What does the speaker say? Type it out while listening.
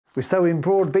We're sowing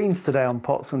broad beans today on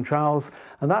Pots and Trowels,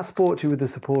 and that's brought to you with the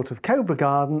support of Cobra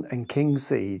Garden and King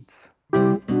Seeds.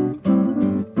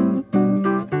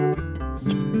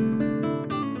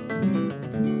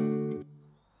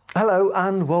 Hello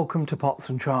and welcome to Pots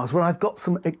and Trowels. Well, I've got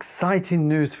some exciting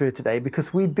news for you today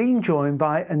because we've been joined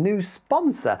by a new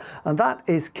sponsor, and that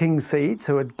is King Seeds,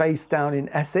 who are based down in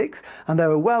Essex, and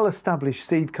they're a well-established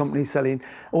seed company selling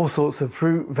all sorts of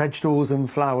fruit, vegetables and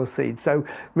flower seeds. So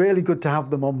really good to have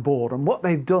them on board. And what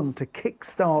they've done to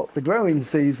kickstart the growing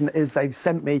season is they've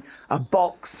sent me a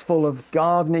box full of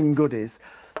gardening goodies.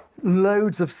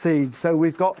 Loads of seeds. So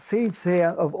we've got seeds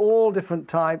here of all different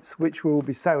types which we'll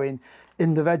be sowing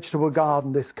in the vegetable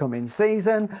garden this coming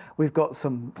season. We've got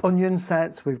some onion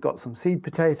sets, we've got some seed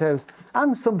potatoes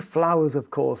and some flowers,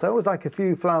 of course. I always like a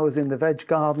few flowers in the veg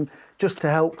garden just to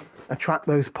help attract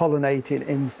those pollinating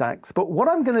insects. But what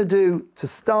I'm going to do to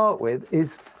start with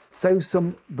is sow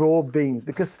some broad beans,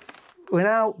 because we're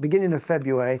now beginning of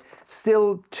February,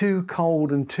 still too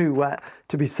cold and too wet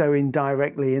to be sowing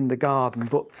directly in the garden.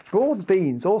 But broad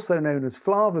beans, also known as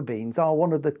fava beans, are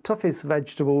one of the toughest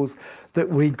vegetables that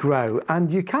we grow. And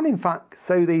you can in fact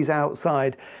sow these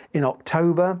outside in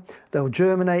October. They'll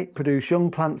germinate, produce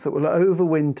young plants that will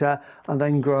overwinter and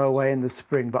then grow away in the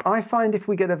spring. But I find if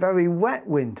we get a very wet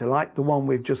winter, like the one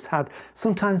we've just had,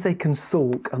 sometimes they can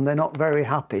sulk and they're not very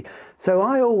happy. So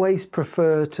I always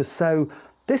prefer to sow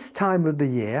this time of the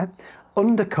year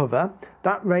under cover.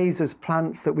 That raises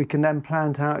plants that we can then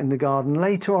plant out in the garden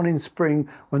later on in spring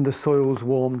when the soil's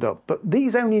warmed up. But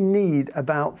these only need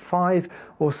about 5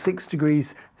 or 6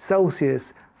 degrees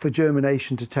Celsius for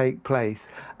germination to take place.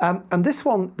 And this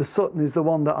one, the Sutton, is the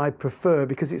one that I prefer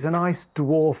because it's a nice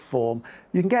dwarf form.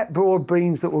 You can get broad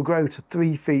beans that will grow to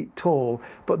 3 feet tall,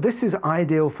 but this is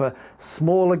ideal for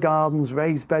smaller gardens,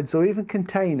 raised beds, or even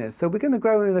containers. So we're going to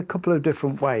grow in a couple of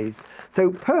different ways.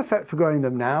 So perfect for growing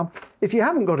them now. If you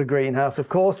haven't got a greenhouse, of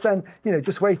course, then,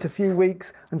 just wait a few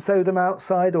weeks and sow them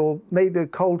outside, or maybe a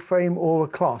cold frame or a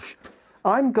cloche.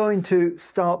 I'm going to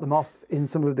start them off in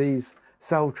some of these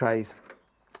cell trays.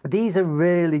 These are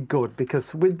really good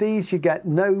because with these you get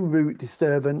no root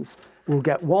disturbance. We'll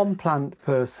get one plant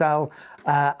per cell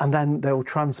and then they'll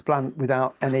transplant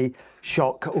without any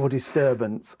shock or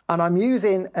disturbance. And I'm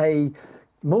using a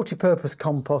multi-purpose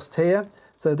compost here.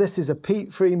 So this is a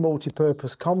peat-free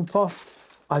multi-purpose compost.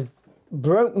 I've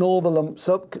broken all the lumps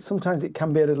up. Sometimes it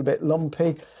can be a little bit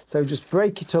lumpy. So just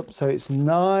break it up so it's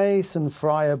nice and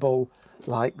friable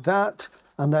like that.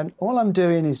 And then all I'm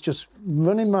doing is just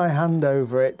running my hand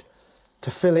over it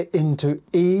to fill it into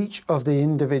each of the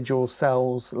individual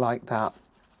cells like that.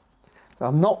 So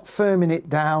I'm not firming it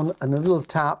down, and a little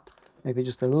tap, maybe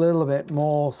just a little bit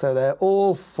more, so they're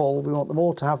all full. We want them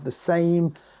all to have the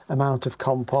same amount of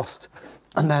compost,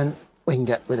 and then we can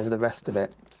get rid of the rest of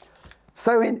it.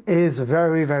 Sowing is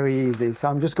very, very easy. So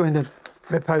I'm just going to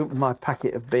rip open my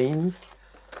packet of beans.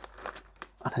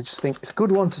 And I just think it's a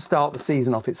good one to start the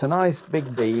season off. It's a nice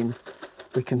big bean.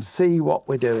 We can see what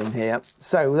we're doing here.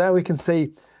 So there we can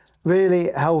see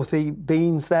really healthy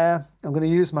beans there. I'm going to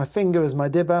use my finger as my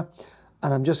dibber,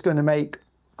 and I'm just going to make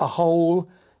a hole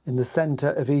in the center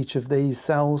of each of these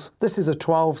cells. This is a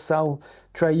 12 cell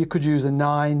tray. You could use a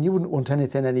 9. You wouldn't want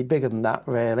anything any bigger than that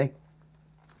really,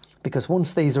 because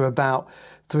once these are about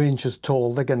 3 inches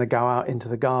tall, they're going to go out into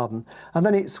the garden. And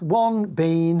then it's 1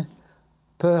 bean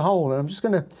per hole, and I'm just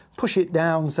going to push it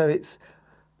down so it's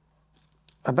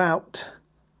about,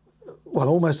 well,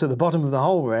 almost at the bottom of the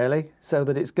hole really, so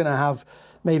that it's going to have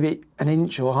maybe 1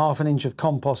 inch or half an inch of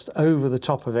compost over the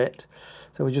top of it.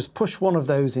 So we just push one of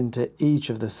those into each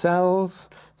of the cells.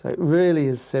 So it really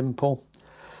is simple.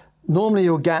 Normally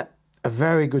you'll get a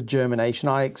very good germination.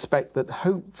 I expect that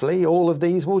hopefully all of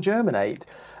these will germinate.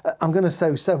 I'm going to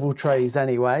sow several trays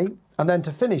anyway, and then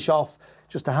to finish off,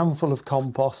 just a handful of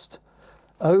compost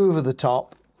over the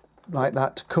top like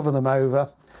that to cover them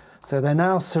over. So they're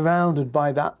now surrounded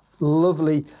by that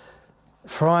lovely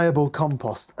friable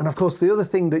compost. And of course the other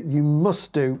thing that you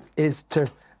must do is to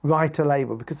write a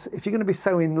label, because if you're going to be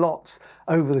sowing lots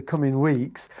over the coming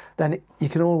weeks, then you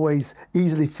can always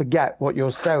easily forget what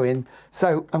you're sowing.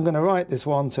 So I'm going to write this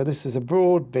one. So this is a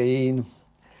broad bean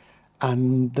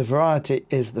and the variety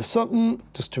is the Sutton,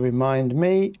 just to remind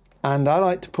me. And I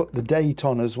like to put the date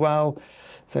on as well.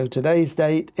 So today's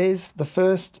date is the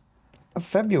 1st of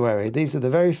February. These are the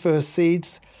very first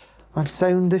seeds I've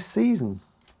sown this season.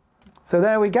 So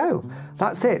there we go.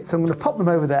 That's it. So I'm going to pop them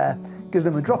over there, give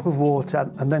them a drop of water,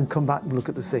 and then come back and look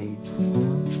at the seeds.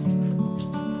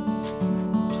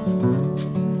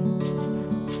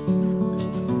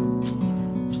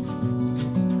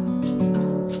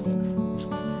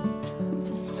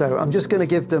 So I'm just going to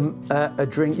give them a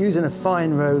drink using a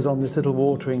fine rose on this little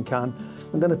watering can.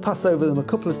 I'm going to pass over them a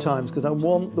couple of times because I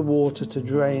want the water to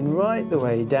drain right the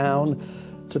way down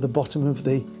to the bottom of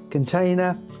the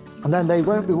container, and then they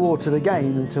won't be watered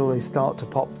again until they start to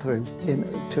pop through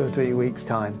in 2 or 3 weeks'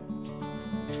 time.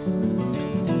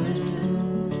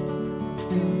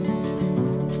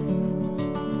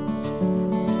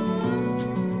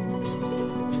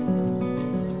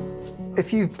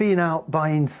 If you've been out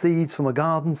buying seeds from a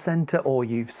garden centre or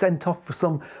you've sent off for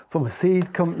some from a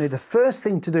seed company, the first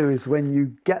thing to do is when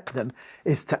you get them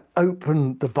is to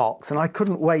open the box. And I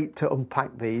couldn't wait to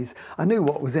unpack these. I knew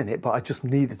what was in it, but I just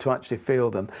needed to actually feel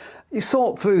them. You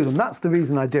sort through them. That's the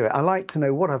reason I do it. I like to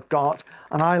know what I've got,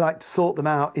 and I like to sort them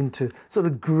out into sort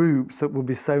of groups that will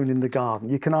be sown in the garden.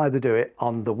 You can either do it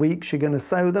on the weeks you're going to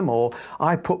sow them, or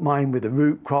I put mine with the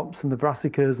root crops and the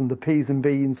brassicas and the peas and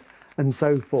beans and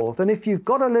so forth. And if you've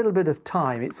got a little bit of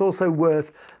time, it's also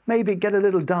worth maybe get a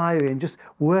little diary and just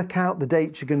work out the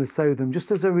dates you're going to sow them, just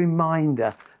as a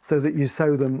reminder, so that you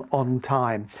sow them on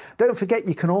time. Don't forget,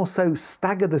 you can also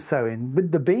stagger the sowing.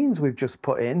 With the beans we've just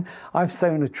put in, I've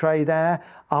sown a tray there.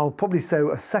 I'll probably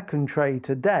sow a second tray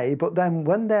today, but then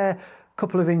when they're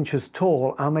couple of inches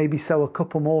tall, I'll maybe sow a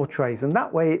couple more trays, and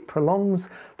that way it prolongs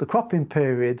the cropping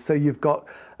period, so you've got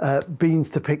beans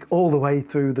to pick all the way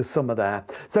through the summer there.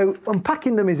 So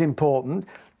unpacking them is important.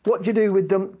 What do you do with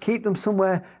them? Keep them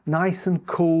somewhere nice and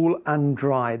cool and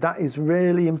dry. That is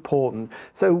really important.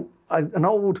 So an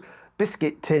old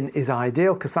biscuit tin is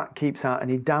ideal because that keeps out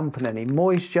any damp and any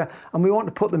moisture, and we want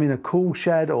to put them in a cool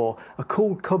shed or a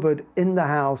cool cupboard in the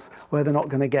house where they're not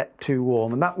going to get too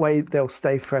warm, and that way they'll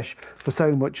stay fresh for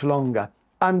so much longer.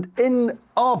 And in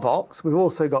our box we've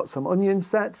also got some onion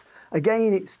sets.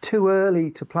 Again, it's too early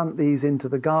to plant these into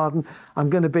the garden. I'm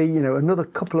going to be, another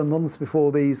couple of months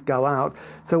before these go out.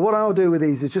 So what I'll do with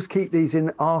these is just keep these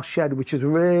in our shed, which is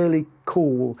really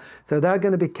cool. So they're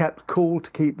going to be kept cool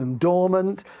to keep them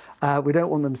dormant. We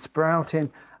don't want them sprouting.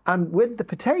 And with the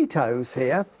potatoes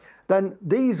here, then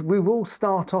these we will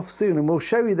start off soon, and we'll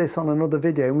show you this on another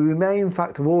video. We may in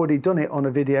fact have already done it on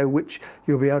a video which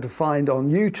you'll be able to find on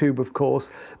YouTube, of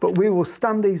course, but we will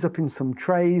stand these up in some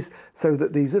trays so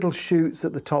that these little shoots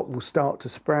at the top will start to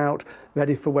sprout,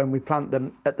 ready for when we plant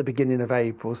them at the beginning of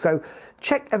April. So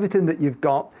check everything that you've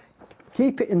got,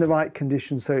 keep it in the right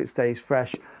condition so it stays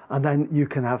fresh, and then you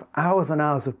can have hours and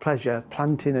hours of pleasure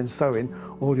planting and sowing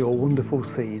all your wonderful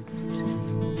seeds.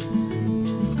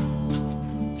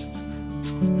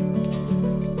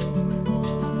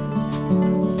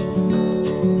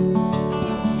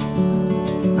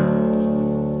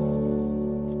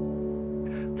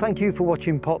 Thank you for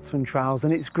watching Pots and Trowels,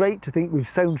 and it's great to think we've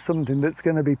sown something that's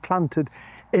going to be planted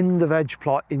in the veg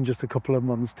plot in just a couple of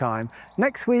months' time.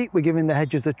 Next week we're giving the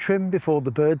hedges a trim before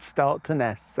the birds start to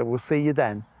nest, so we'll see you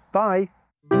then. Bye.